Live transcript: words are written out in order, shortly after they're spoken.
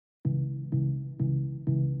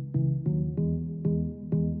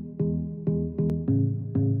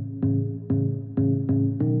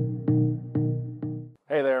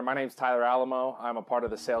my name's Tyler Alamo. I'm a part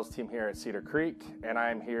of the sales team here at Cedar Creek, and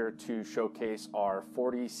I'm here to showcase our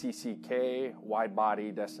 40 CCK wide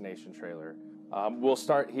body destination trailer. We'll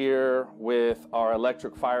start here with our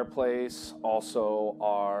electric fireplace, also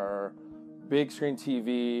our big screen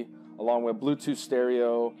TV, along with Bluetooth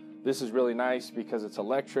stereo. This is really nice because it's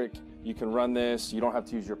electric. You can run this, you don't have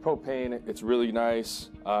to use your propane. It's really nice,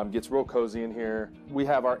 gets real cozy in here. We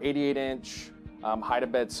have our 88-inch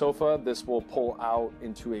hide-a-bed sofa. This will pull out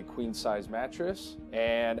into a queen-size mattress.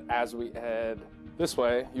 And as we head this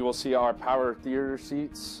way, you will see our power theater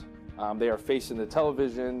seats. They are facing the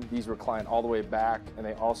television. These recline all the way back, and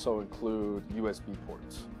they also include USB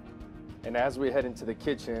ports. And as we head into the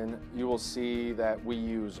kitchen, you will see that we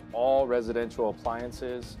use all residential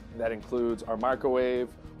appliances. That includes our microwave,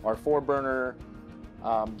 our 4-burner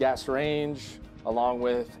gas range, along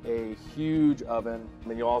with a huge oven.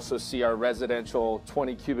 And you'll also see our residential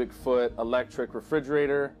 20 cubic foot electric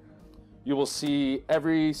refrigerator. You will see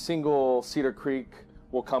every single Cedar Creek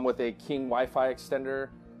will come with a King Wi-Fi extender.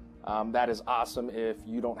 That is awesome if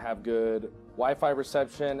you don't have good Wi-Fi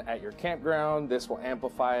reception at your campground. This will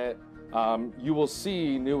amplify it. You will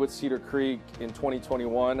see new with Cedar Creek in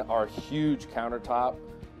 2021, our huge countertop.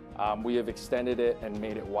 We have extended it and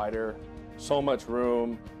made it wider. So much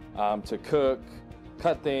room to cook,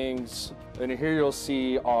 cut things. And here you'll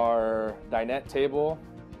see our dinette table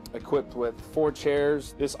equipped with 4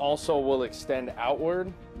 chairs. This also will extend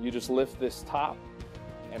outward. You just lift this top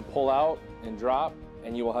and pull out and drop,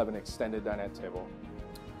 and you will have an extended dinette table.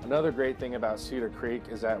 Another great thing about Cedar Creek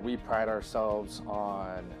is that we pride ourselves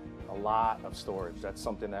on a lot of storage. That's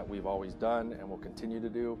something that we've always done and will continue to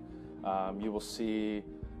do. You will see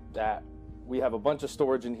that we have a bunch of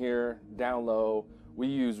storage in here, down low. We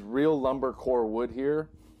use real lumber core wood here.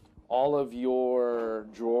 All of your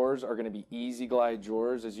drawers are going to be Easy Glide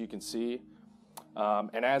drawers, as you can see.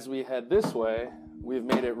 And as we head this way, we've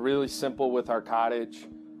made it really simple with our cottage.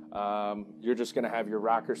 You're just going to have your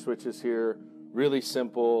rocker switches here. Really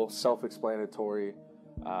simple, self-explanatory,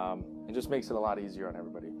 and just makes it a lot easier on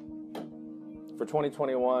everybody. For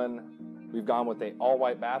 2021, we've gone with an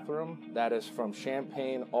all-white bathroom. That is from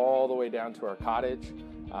champagne all the way down to our cottage.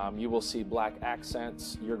 You will see black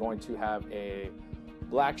accents. You're going to have a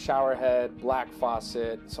black shower head, black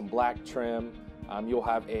faucet, some black trim. You'll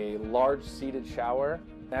have a large seated shower.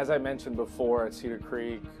 As I mentioned before, at Cedar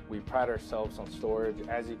Creek, we pride ourselves on storage.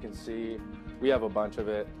 As you can see, we have a bunch of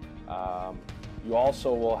it. You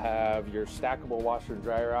also will have your stackable washer and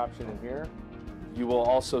dryer option in here. You will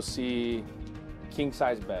also see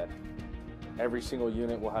king-size bed. Every single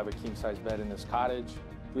unit will have a king-size bed in this cottage.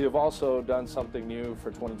 We have also done something new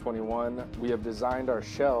for 2021. We have designed our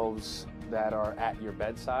shelves that are at your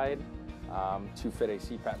bedside to fit a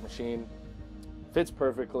CPAP machine. Fits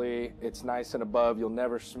perfectly. It's nice and above. You'll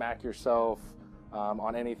never smack yourself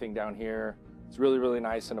on anything down here. It's really, really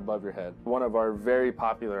nice and above your head. One of our very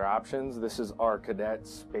popular options, this is our Cadet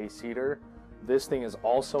space heater. This thing is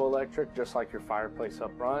also electric, just like your fireplace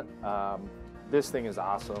up front. This thing is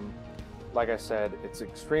awesome. Like I said, it's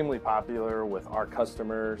extremely popular with our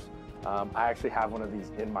customers. I actually have one of these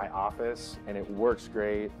in my office and it works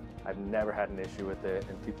great. I've never had an issue with it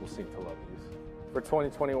and people seem to love these. For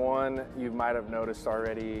 2021, you might have noticed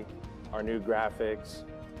already our new graphics.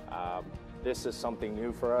 This is something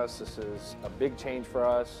new for us. This is a big change for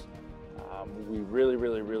us. We really,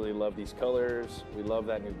 really, really love these colors. We love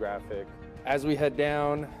that new graphic. As we head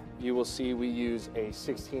down, you will see we use a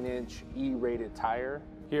 16-inch E-rated tire.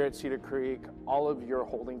 Here at Cedar Creek, all of your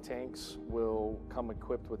holding tanks will come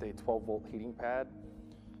equipped with a 12-volt heating pad.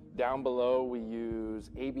 Down below, we use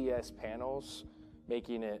ABS panels,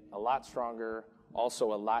 making it a lot stronger,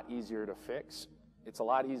 also a lot easier to fix. It's a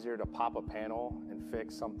lot easier to pop a panel and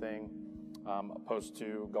fix something opposed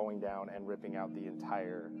to going down and ripping out the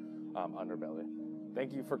entire underbelly.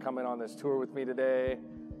 Thank you for coming on this tour with me today.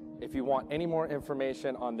 If you want any more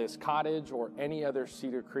information on this cottage or any other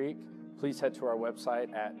Cedar Creek, please head to our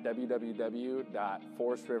website at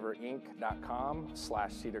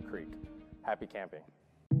www.forestriverinc.com/Cedar Creek. Happy camping.